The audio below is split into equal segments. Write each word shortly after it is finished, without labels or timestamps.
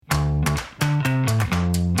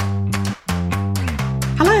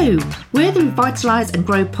Hello, we're the Revitalise and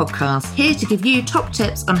Grow podcast, here to give you top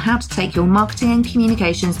tips on how to take your marketing and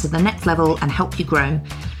communications to the next level and help you grow.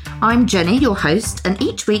 I'm Jenny, your host, and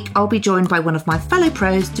each week I'll be joined by one of my fellow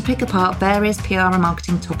pros to pick apart various PR and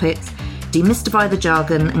marketing topics, demystify the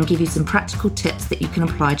jargon, and give you some practical tips that you can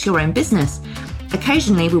apply to your own business.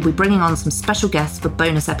 Occasionally, we'll be bringing on some special guests for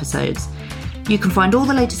bonus episodes. You can find all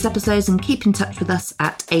the latest episodes and keep in touch with us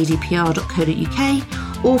at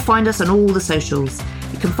adpr.co.uk or find us on all the socials.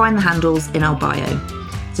 You can find the handles in our bio.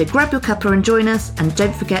 So grab your cuppa and join us, and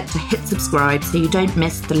don't forget to hit subscribe so you don't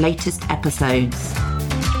miss the latest episodes.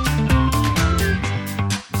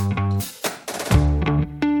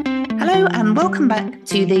 Hello and welcome back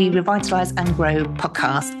to the Revitalise and Grow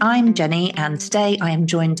podcast. I'm Jenny, and today I am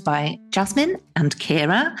joined by Jasmine and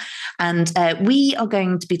Kira, and we are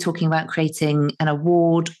going to be talking about creating an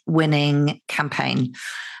award-winning campaign.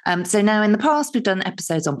 So now in the past, we've done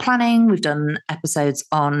episodes on planning, we've done episodes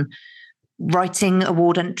on writing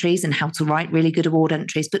award entries and how to write really good award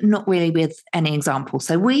entries, but not really with any examples.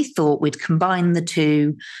 So we thought we'd combine the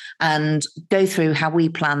two and go through how we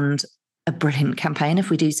planned a brilliant campaign, if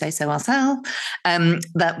we do say so ourselves,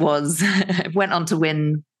 that went on to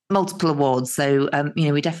win multiple awards. So,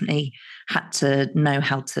 we definitely had to know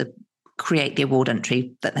how to create the award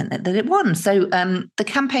entry that it won. So the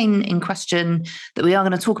campaign in question that we are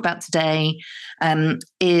going to talk about today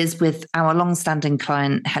is with our long-standing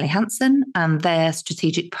client, Helly Hansen, and their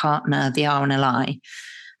strategic partner, the RNLI.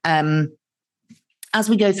 As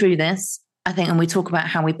we go through this, I think, and we talk about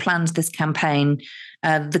how we planned this campaign,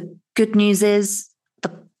 the good news is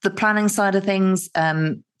the planning side of things,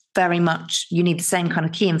 very much you need the same kind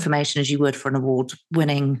of key information as you would for an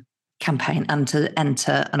award-winning campaign and to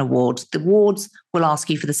enter an award. The awards will ask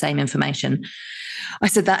you for the same information. I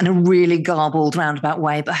said that in a really garbled, roundabout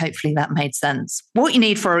way, but hopefully that made sense. What you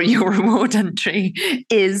need for your award entry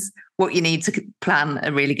is what you need to plan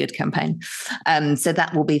a really good campaign. So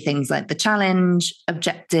that will be things like the challenge,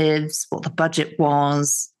 objectives, what the budget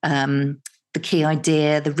was, the key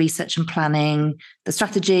idea, the research and planning, the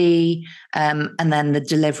strategy, and then the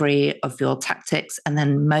delivery of your tactics, and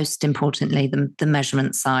then most importantly, the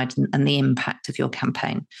measurement side and the impact of your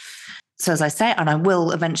campaign. So as I say, and I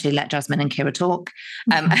will eventually let Jasmine and Kira talk,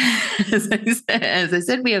 as I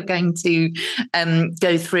said, we are going to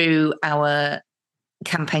go through our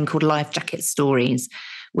campaign called Lifejacket Stories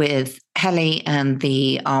with Helly and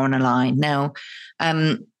the RNLI. Now,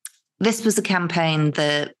 this was a campaign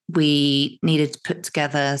that we needed to put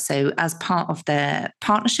together. So as part of their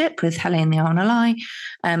partnership with Helly and the RNLI,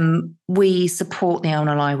 we support the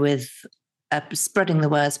RNLI with spreading the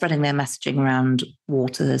word, spreading their messaging around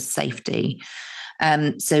water safety.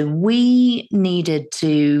 So we needed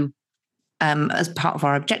to, as part of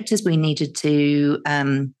our objectives, we needed to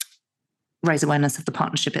raise awareness of the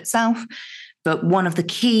partnership itself. But one of the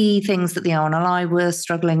key things that the RNLI were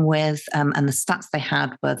struggling with, and the stats they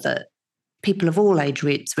had, were that people of all age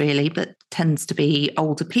groups really, but tends to be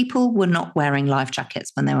older people, were not wearing life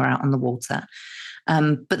jackets when they were out on the water.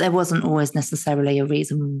 But there wasn't always necessarily a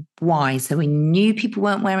reason why. So we knew people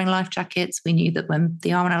weren't wearing life jackets. We knew that when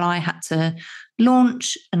the RNLI had to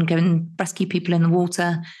launch and go and rescue people in the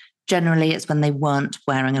water, generally it's when they weren't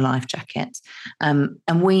wearing a life jacket. And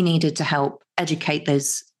we needed to help educate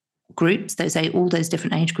those groups, all those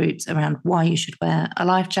different age groups, around why you should wear a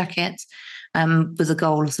life jacket, with the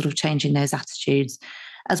goal of sort of changing those attitudes,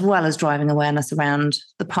 as well as driving awareness around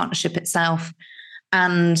the partnership itself,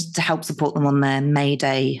 and to help support them on their May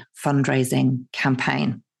Day fundraising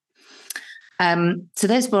campaign. So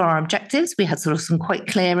those were our objectives. We had sort of some quite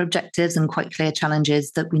clear objectives and quite clear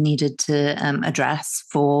challenges that we needed to address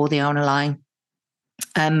for the RNLI.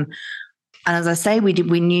 And as I say, we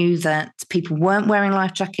knew that people weren't wearing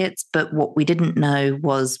life jackets, but what we didn't know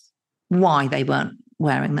was why they weren't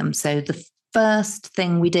wearing them. So the first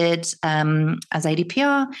thing we did as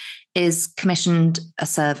ADPR is commissioned a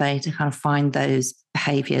survey to kind of find those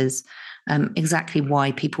behaviours, exactly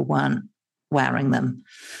why people weren't wearing them.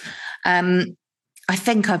 I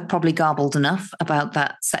think I've probably garbled enough about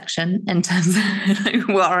that section in terms of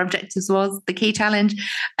what our objectives was, the key challenge,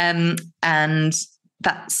 and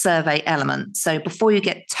that survey element. So before you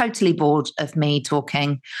get totally bored of me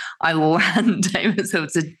talking, I will hand over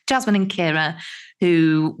to Jasmine and Kira,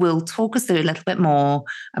 who will talk us through a little bit more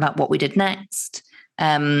about what we did next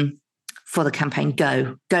for the campaign.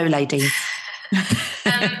 Go ladies.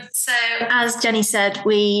 So as Jenny said,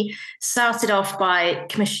 we started off by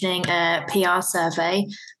commissioning a PR survey.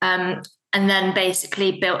 and then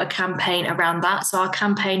basically built a campaign around that. So our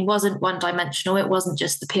campaign wasn't one-dimensional. It wasn't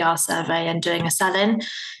just the PR survey and doing a sell-in.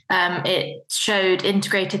 It showed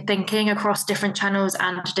integrated thinking across different channels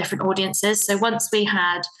and different audiences. So once we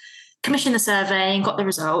had commissioned the survey and got the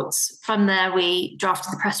results, from there we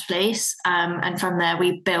drafted the press release, and from there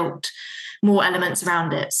we built more elements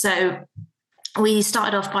around it. So we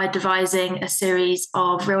started off by devising a series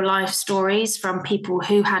of real life stories from people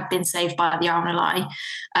who had been saved by the RNLI,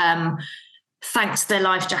 thanks to their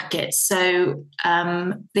life jackets. So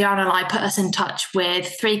the RNLI put us in touch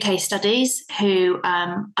with 3 case studies who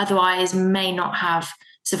otherwise may not have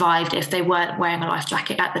survived if they weren't wearing a life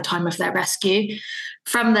jacket at the time of their rescue.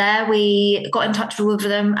 From there, we got in touch with all of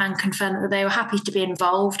them and confirmed that they were happy to be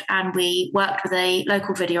involved, and we worked with a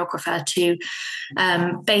local videographer to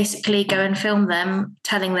basically go and film them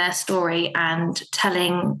telling their story and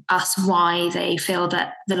telling us why they feel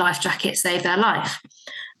that the life jacket saved their life.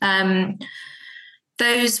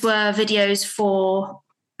 Those were videos for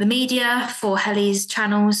the media, for Helly's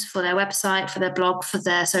channels, for their website, for their blog, for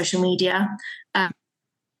their social media.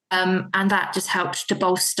 And that just helped to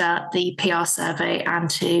bolster the PR survey and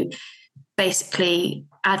to basically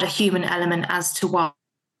add a human element as to why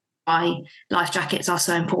life jackets are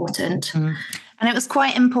so important. And it was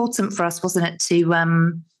quite important for us, wasn't it,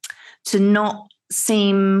 to not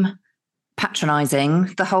seem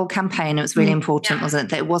patronising the whole campaign. It was really important, wasn't it?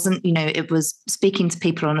 That it wasn't, it was speaking to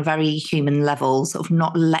people on a very human level, sort of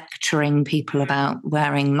not lecturing people about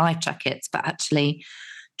wearing life jackets, but actually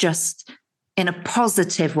just in a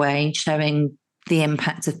positive way, showing the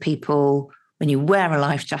impact of people when you wear a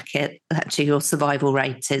life jacket. Actually, your survival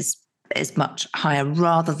rate is much higher,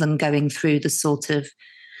 rather than going through the sort of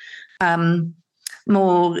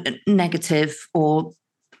more negative or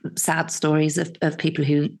sad stories of people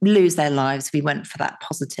who lose their lives. We went for that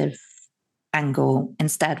positive angle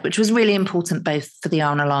instead, which was really important both for the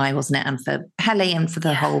RNLI, wasn't it, and for Helly and for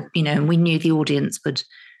the whole, and we knew the audience would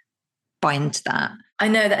buy into that. I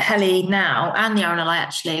know that Helly now and the RNLI,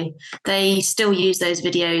 actually, they still use those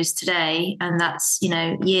videos today, and that's,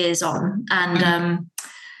 years on. And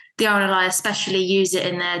the RNLI especially use it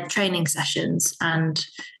in their training sessions and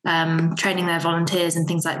training their volunteers and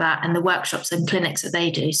things like that, and the workshops and clinics that they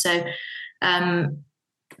do. So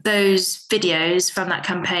those videos from that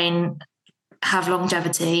campaign have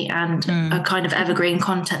longevity and a kind of evergreen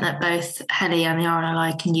content that both Helly and the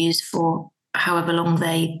RNLI can use for however long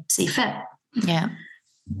they see fit.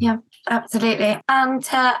 Yeah, absolutely. And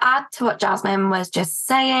to add to what Jasmine was just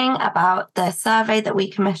saying about the survey that we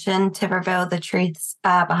commissioned to reveal the truths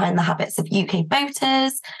behind the habits of UK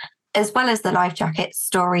voters, as well as the life jacket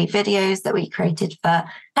story videos that we created for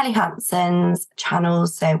Helly Hansen's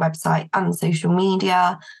channels, so website and social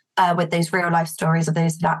media, with those real life stories of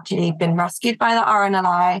those that had actually been rescued by the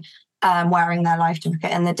RNLI, wearing their life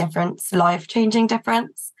jacket, and the difference, life-changing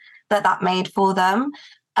difference that made for them.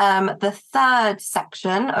 The third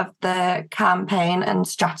section of the campaign and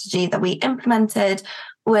strategy that we implemented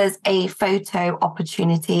was a photo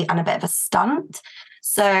opportunity and a bit of a stunt.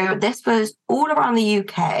 So this was all around the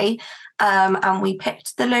UK, and we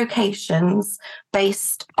picked the locations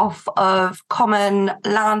based off of common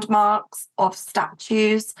landmarks of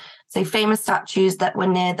statues, so famous statues that were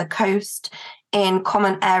near the coast, in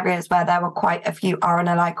common areas where there were quite a few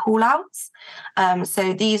RNLI call-outs.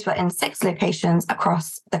 So these were in 6 locations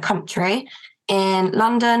across the country, in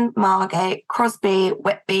London, Margate, Crosby,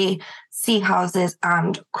 Whitby, Sea Houses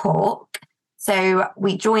and Cork. So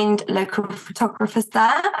we joined local photographers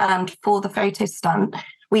there, and for the photo stunt,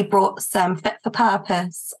 we brought some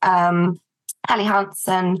fit-for-purpose Helly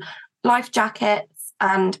Hansen life jackets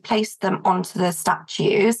and placed them onto the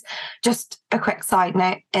statues. Just a quick side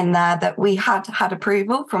note in there that we had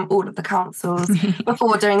approval from all of the councils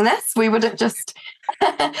before doing this. We wouldn't just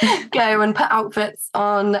go and put outfits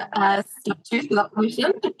on statues without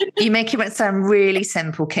permission. You make it sound really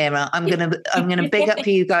simple, Kira. I'm gonna big up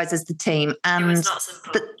you guys as the team, and It was not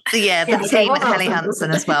simple. the team at Helly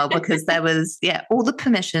Hansen as well, because there was all the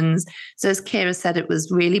permissions. So as Kira said, it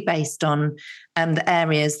was really based on the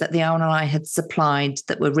areas that the RNLI had supplied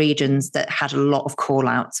that were regions that had a lot of call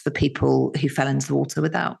outs for people who fell into the water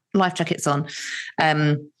without life jackets on.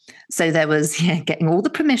 So there was getting all the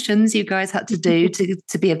permissions you guys had to do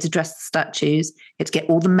to be able to dress the statues. You had to get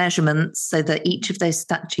all the measurements so that each of those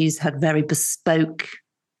statues had very bespoke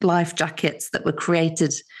life jackets that were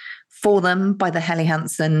created for them by the Helly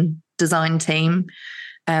Hansen design team.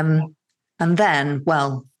 And then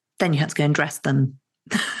you had to go and dress them,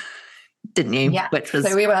 didn't you? Yeah. Which was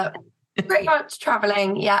so we were Pretty much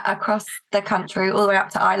travelling, across the country, all the way up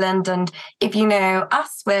to Ireland. And if you know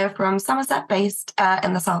us, we're from Somerset, based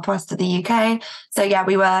in the southwest of the UK. So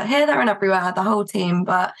we were here, there and everywhere, the whole team.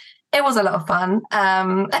 But it was a lot of fun.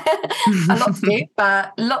 A lot to do,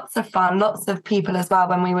 but lots of fun, lots of people as well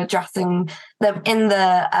when we were dressing them in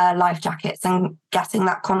the life jackets and getting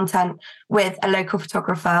that content with a local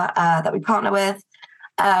photographer that we partner with.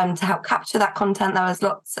 To help capture that content. There was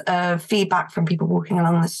lots of feedback from people walking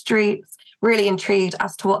along the streets, really intrigued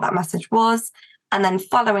as to what that message was. And then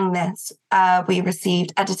following this, we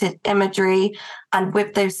received edited imagery, and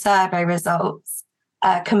with those survey results,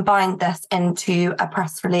 combined this into a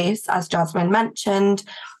press release, as Jasmine mentioned,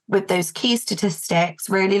 with those key statistics,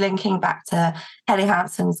 really linking back to Helly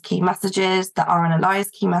Hansen's key messages, the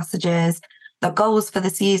RNLI's key messages, the goals for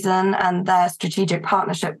the season and their strategic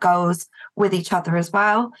partnership goals with each other as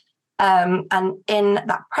well. And in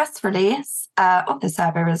that press release of the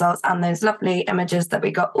survey results and those lovely images that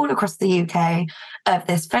we got all across the UK of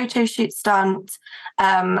this photo shoot stunt,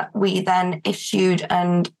 we then issued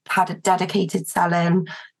and had a dedicated sell-in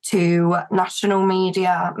to national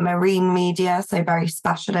media, marine media, so very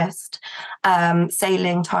specialist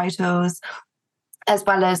sailing titles, as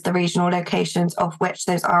well as the regional locations, of which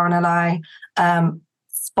those RNLI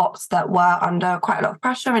spots that were under quite a lot of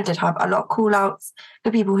pressure and did have a lot of call outs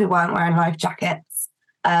for people who weren't wearing life jackets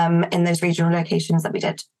in those regional locations that we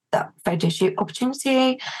did that photo shoot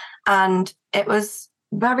opportunity. And it was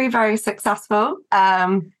very, very successful,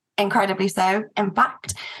 incredibly so, in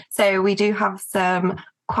fact. So we do have some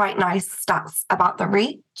quite nice stats about the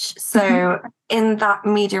reach. So in that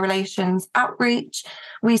media relations outreach,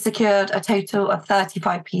 we secured a total of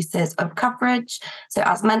 35 pieces of coverage. So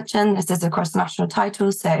as mentioned, this is across national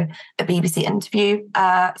titles. So a BBC interview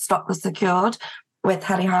slot was secured with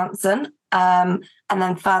Helly Hansen. And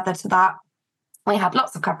then further to that, we had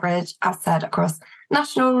lots of coverage, as said, across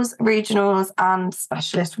nationals, regionals, and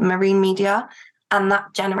specialist marine media. And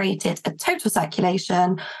that generated a total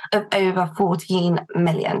circulation of over 14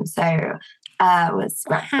 million. So it was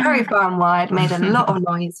very far and wide, made a lot of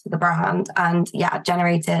noise for the brand, and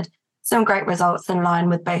generated some great results in line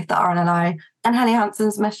with both the RNLI and Helly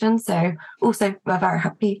Hansen's mission. So also a very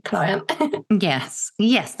happy client. Yes,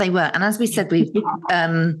 they were. And as we said, we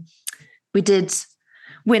did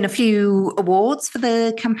win a few awards for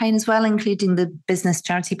the campaign as well, including the Business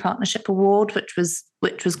Charity Partnership Award, which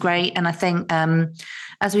was great. And I think,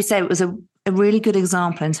 as we say, it was a really good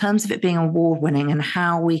example in terms of it being award-winning and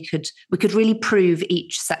how we could really prove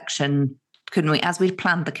each section, couldn't we? As we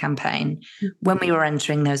planned the campaign, when we were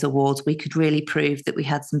entering those awards, we could really prove that we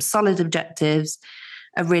had some solid objectives,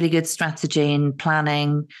 a really good strategy in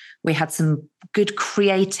planning. We had some good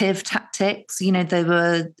creative tactics. You know,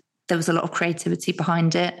 there was a lot of creativity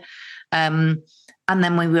behind it. And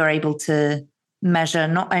then we were able to measure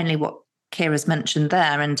not only what Kira's mentioned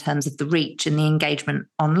there in terms of the reach and the engagement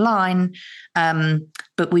online,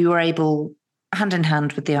 but we were able, hand in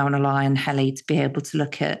hand with the RNLI and Helly, to be able to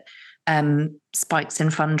look at spikes in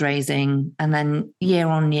fundraising, and then year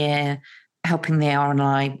on year helping the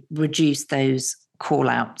RNLI reduce those call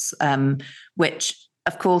outs, which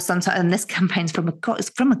of course sometimes, and this campaign's it's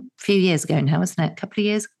from a few years ago now, isn't it? A couple of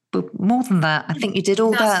years, but more than that. I think you did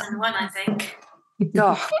all that. 2001, I think.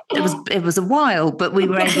 Oh, it was a while, but we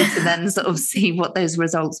were able to then sort of see what those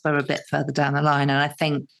results were a bit further down the line. And I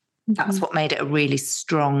think that's what made it a really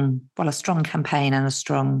strong campaign and a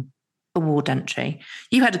strong award entry.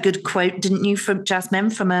 You had a good quote, didn't you, from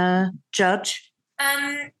Jasmine, from a judge?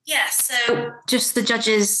 So just the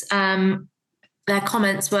judges, their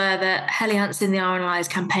comments were that Helly Hansen, the RNLI's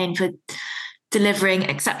campaign for delivering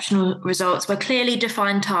exceptional results were clearly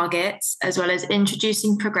defined targets, as well as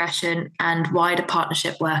introducing progression and wider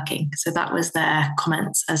partnership working. So that was their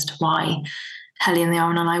comments as to why Helly and the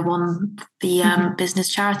RNLI won the Business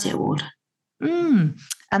Charity Award. And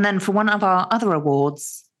then for one of our other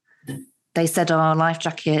awards, they said our life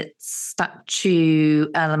jacket statue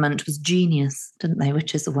element was genius, didn't they?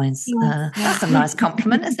 Which is always that's a nice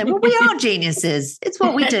compliment, isn't it? Well, we are geniuses. It's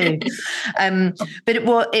what we do. But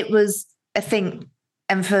it was, I think,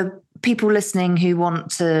 and for people listening who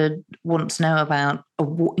want to know about,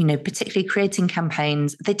 particularly creating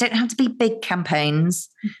campaigns, they don't have to be big campaigns.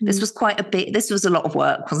 This was this was a lot of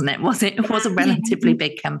work, wasn't it? It was a relatively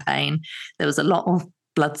big campaign. There was a lot of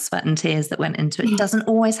blood, sweat and tears that went into it. It doesn't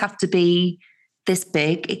always have to be this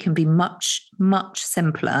big. It can be much, much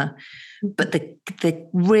simpler. But the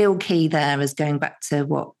real key there is going back to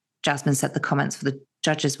what Jasmine said the comments for the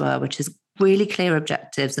judges were, which is really clear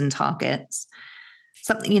objectives and targets.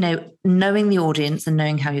 Something, knowing the audience and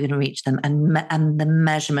knowing how you're going to reach them, and the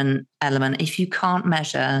measurement element. If you can't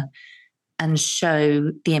measure, and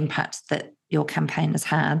show the impact that your campaign has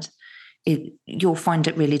had, you'll find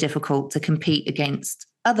it really difficult to compete against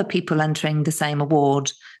other people entering the same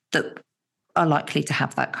award that are likely to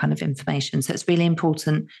have that kind of information. So it's really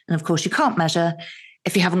important. And of course, you can't measure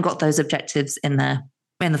if you haven't got those objectives in there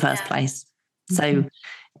in the first place. So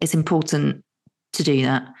it's important to do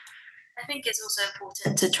that. I think it's also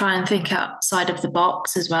important to try and think outside of the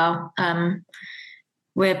box as well.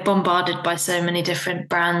 We're bombarded by so many different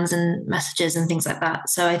brands and messages and things like that.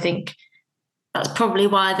 So I think that's probably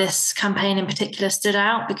why this campaign in particular stood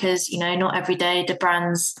out, because, you know, not every day do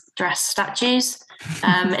brands dress statues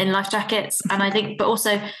in life jackets. And I think, but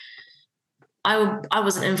also I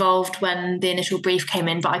wasn't involved when the initial brief came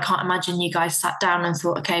in, but I can't imagine you guys sat down and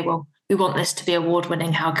thought, okay, well, we want this to be award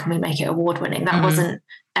winning. How can we make it award winning? That wasn't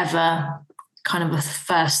ever kind of a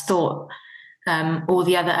first thought. All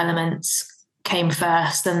the other elements came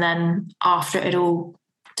first. And then after it had all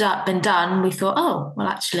been done, we thought, oh, well,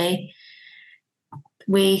 actually,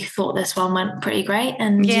 we thought this one went pretty great,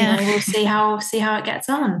 and you know, we'll see how it gets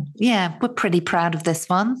on. Yeah, we're pretty proud of this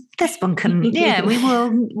one. This one can, we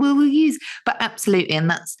will use. But absolutely, and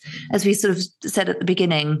that's, as we sort of said at the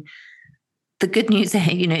beginning, the good news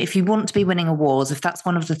here, you know, if you want to be winning awards, if that's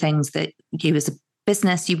one of the things that you as a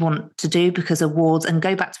business you want to do, because awards, and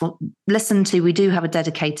go back to listen to, we do have a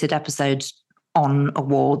dedicated episode on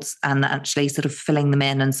awards and actually sort of filling them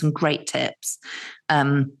in, and some great tips.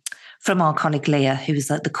 From our colleague Leah, who is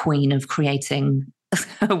like the queen of creating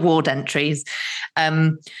award entries.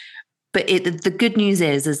 But the good news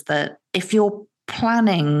is that if you're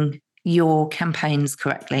planning your campaigns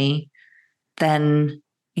correctly, then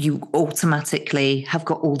you automatically have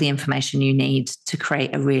got all the information you need to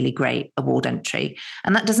create a really great award entry.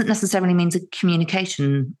 And that doesn't necessarily mean a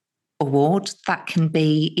communication award. That can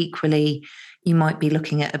be equally, you might be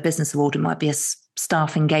looking at a business award, it might be a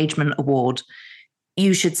staff engagement award.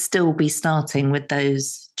 You should still be starting with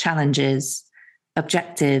those challenges,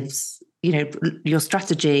 objectives, you know, your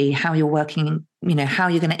strategy, how you're working, you know, how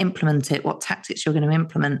you're going to implement it, what tactics you're going to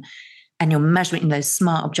implement, and you're measuring those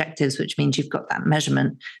SMART objectives, which means you've got that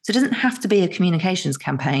measurement. So it doesn't have to be a communications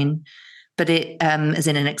campaign, but it is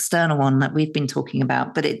in an external one that we've been talking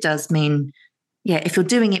about. But it does mean, if you're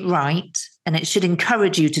doing it right, and it should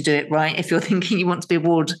encourage you to do it right. If you're thinking you want to be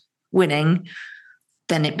award winning,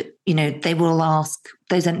 then it, you know, they will ask,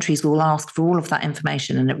 those entries will ask for all of that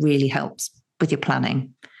information, and it really helps with your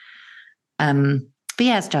planning. But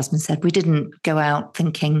yeah, as Jasmine said, we didn't go out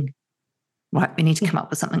thinking, right, we need to come up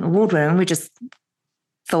with something award-winning. We just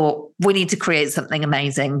thought we need to create something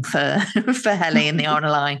amazing for Helly and the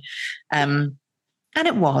RNLI. And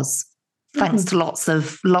it was. Thanks to lots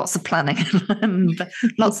of planning and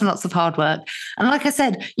lots of hard work. And like I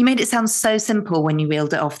said, you made it sound so simple when you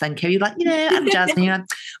reeled it off then, Kira. You're like, you know, and Jasmine, you're like,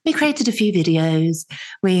 we created a few videos,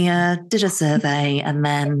 we did a survey, and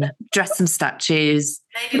then dressed some statues.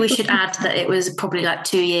 Maybe we should add that it was probably like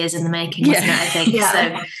 2 years in the making, wasn't it, I think?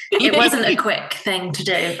 So it wasn't a quick thing to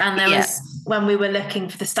do. And there was, when we were looking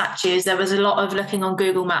for the statues, there was a lot of looking on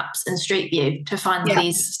Google Maps and Street View to find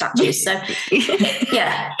these statues. So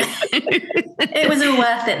it was all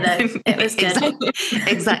worth it though. It was good.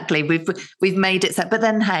 Exactly. We've made it so, but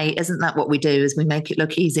then hey, isn't that what we do, is we make it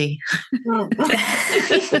look easy?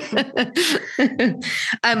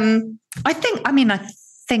 I think,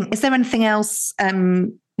 is there anything else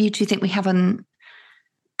you two think we haven't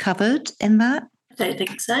covered in that? I don't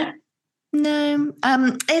think so. No.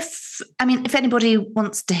 If anybody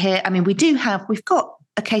wants to hear, we've got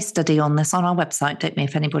a case study on this on our website, don't we?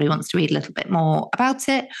 If anybody wants to read a little bit more about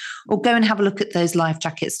it, or go and have a look at those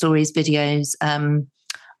Lifejacket Stories videos on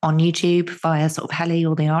YouTube via sort of Helly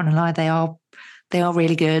or the RNLI. They are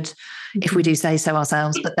really good, if we do say so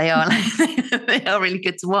ourselves, but they are really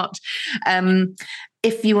good to watch.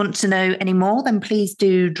 If you want to know any more, then please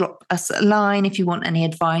do drop us a line if you want any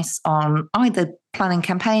advice on either planning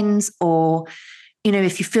campaigns, or, you know,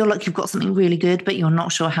 if you feel like you've got something really good, but you're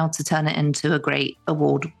not sure how to turn it into a great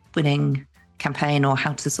award-winning campaign, or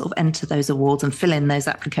how to sort of enter those awards and fill in those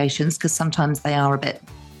applications, because sometimes they are a bit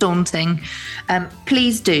daunting.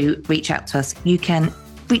 Please do reach out to us. You can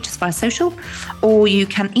reach us via social, or you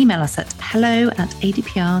can email us at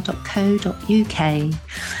hello@adpr.co.uk.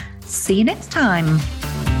 See you next time.